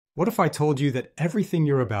What if I told you that everything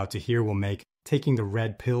you're about to hear will make taking the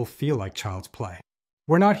red pill feel like child's play?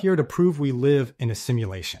 We're not here to prove we live in a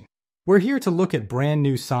simulation. We're here to look at brand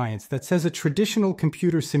new science that says a traditional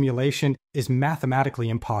computer simulation is mathematically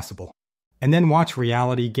impossible, and then watch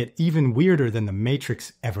reality get even weirder than the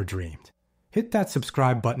Matrix ever dreamed. Hit that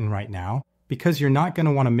subscribe button right now, because you're not going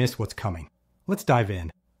to want to miss what's coming. Let's dive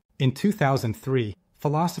in. In 2003,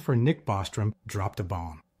 philosopher Nick Bostrom dropped a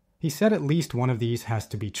bomb. He said at least one of these has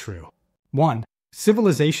to be true. 1.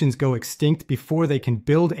 Civilizations go extinct before they can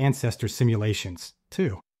build ancestor simulations.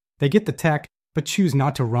 2. They get the tech, but choose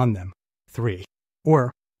not to run them. 3.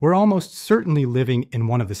 Or, we're almost certainly living in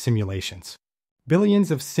one of the simulations.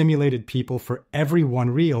 Billions of simulated people for every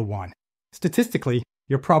one real one. Statistically,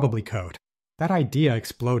 you're probably code. That idea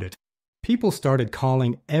exploded. People started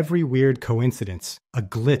calling every weird coincidence a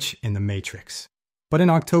glitch in the Matrix. But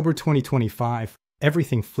in October 2025,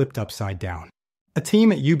 everything flipped upside down. A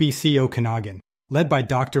team at UBC Okanagan, led by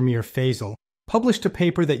Dr. Mir Faisal, published a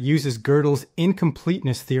paper that uses Gödel's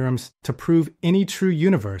incompleteness theorems to prove any true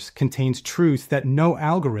universe contains truths that no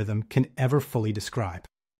algorithm can ever fully describe.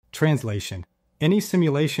 Translation: any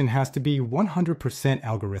simulation has to be 100%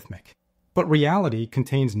 algorithmic. But reality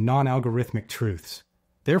contains non-algorithmic truths.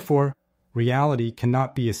 Therefore, reality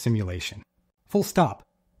cannot be a simulation. Full stop.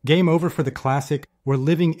 Game over for the classic, we're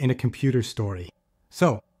living in a computer story.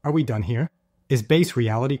 So, are we done here? Is base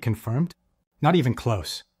reality confirmed? Not even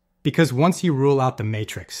close. Because once you rule out the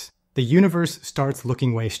Matrix, the universe starts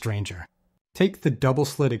looking way stranger. Take the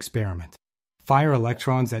double-slit experiment. Fire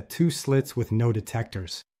electrons at 2 slits with no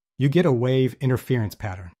detectors. You get a wave interference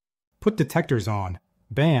pattern. Put detectors on.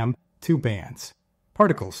 Bam, 2 bands.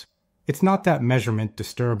 Particles. It's not that measurement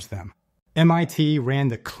disturbs them. MIT ran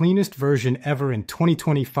the cleanest version ever in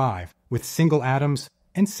 2025 with single atoms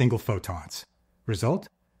and single photons. Result?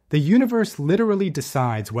 The universe literally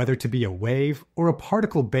decides whether to be a wave or a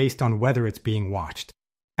particle based on whether it's being watched.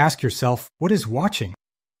 Ask yourself, what is watching?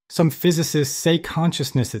 Some physicists say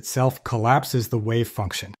consciousness itself collapses the wave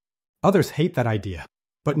function. Others hate that idea,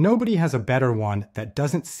 but nobody has a better one that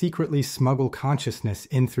doesn't secretly smuggle consciousness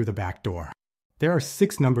in through the back door. There are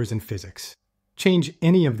 6 numbers in physics. Change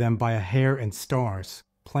any of them by a hair and stars,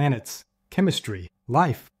 planets, chemistry,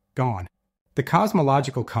 life, gone. The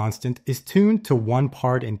cosmological constant is tuned to 1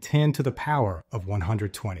 part in 10 to the power of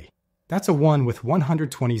 120. That's a 1 with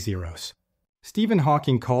 120 zeros. Stephen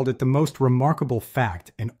Hawking called it the most remarkable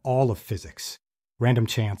fact in all of physics. Random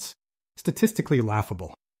chance. Statistically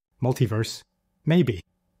laughable. Multiverse. Maybe.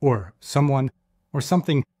 Or someone, or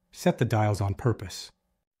something set the dials on purpose.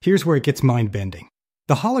 Here's where it gets mind-bending.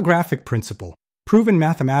 The holographic principle, proven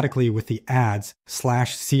mathematically with the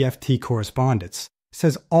ads/CFT correspondence,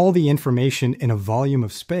 says all the information in a volume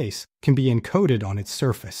of space can be encoded on its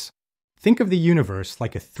surface. Think of the universe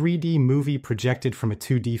like a 3D movie projected from a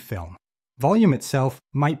 2D film. Volume itself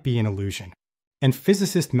might be an illusion. And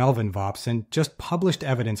physicist Melvin Vopson just published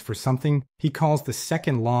evidence for something he calls the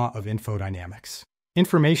second law of infodynamics.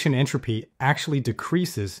 Information entropy actually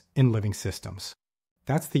decreases in living systems.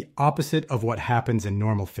 That's the opposite of what happens in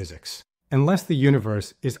normal physics, unless the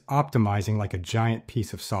universe is optimizing like a giant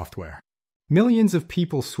piece of software. Millions of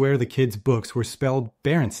people swear the kids' books were spelled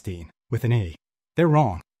Berenstein with an A. They're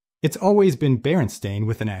wrong. It's always been Berenstain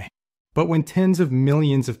with an A. But when tens of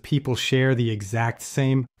millions of people share the exact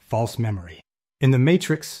same false memory. In the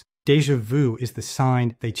Matrix, déjà vu is the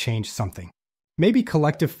sign they changed something. Maybe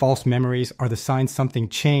collective false memories are the sign something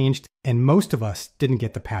changed and most of us didn't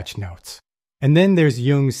get the patch notes. And then there's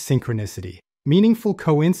Jung's synchronicity, meaningful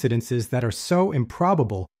coincidences that are so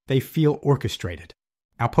improbable they feel orchestrated.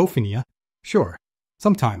 Apophenia? Sure,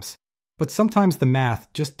 sometimes. But sometimes the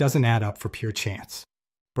math just doesn't add up for pure chance.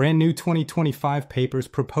 Brand new 2025 papers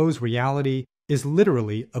propose reality is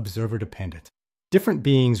literally observer-dependent. Different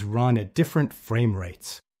beings run at different frame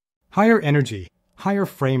rates. Higher energy, higher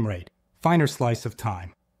frame rate, finer slice of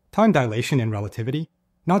time. Time dilation and relativity,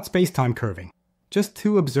 not space-time curving. Just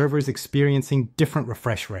 2 observers experiencing different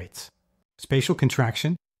refresh rates. Spatial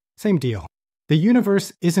contraction, same deal. The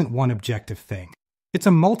universe isn't one objective thing. It's a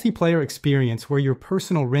multiplayer experience where your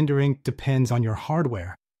personal rendering depends on your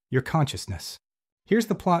hardware, your consciousness. Here's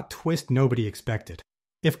the plot twist nobody expected.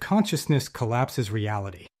 If consciousness collapses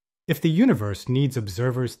reality, if the universe needs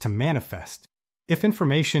observers to manifest, if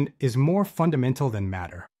information is more fundamental than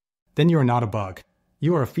matter, then you're not a bug.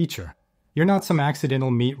 You are a feature. You're not some accidental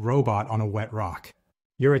meat robot on a wet rock.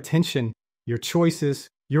 Your attention, your choices,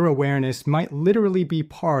 your awareness might literally be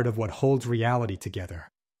part of what holds reality together.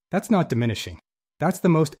 That's not diminishing. That's the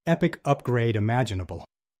most epic upgrade imaginable.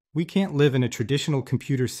 We can't live in a traditional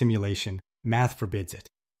computer simulation. Math forbids it.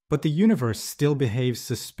 but the universe still behaves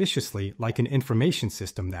suspiciously like an information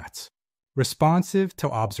system that's responsive to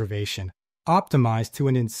observation, optimized to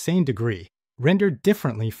an insane degree, rendered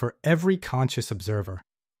differently for every conscious observer,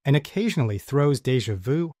 and occasionally throws déjà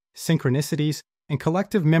vu, synchronicities, and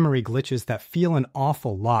collective memory glitches that feel an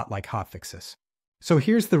awful lot like hotfixes. So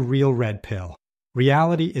here's the real red pill.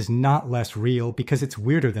 Reality is not less real because it's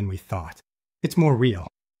weirder than we thought. It's more real,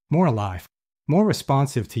 more alive, more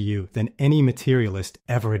responsive to you than any materialist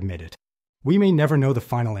ever admitted. We may never know the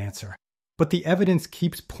final answer, but the evidence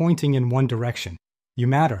keeps pointing in one direction. You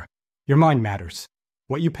matter. Your mind matters.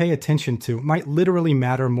 What you pay attention to might literally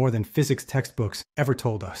matter more than physics textbooks ever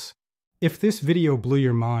told us. If this video blew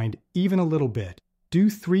your mind even a little bit, do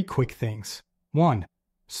 3 quick things. 1.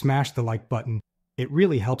 Smash the like button. It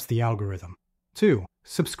really helps the algorithm. 2.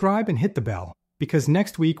 Subscribe and hit the bell, because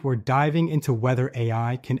next week we're diving into whether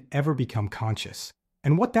AI can ever become conscious,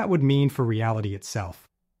 and what that would mean for reality itself.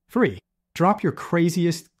 3. Drop your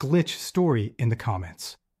craziest glitch story in the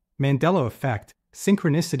comments. Mandela Effect,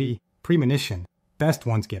 synchronicity, premonition, best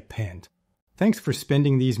ones get pinned. Thanks for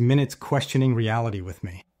spending these minutes questioning reality with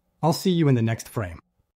me. I'll see you in the next frame.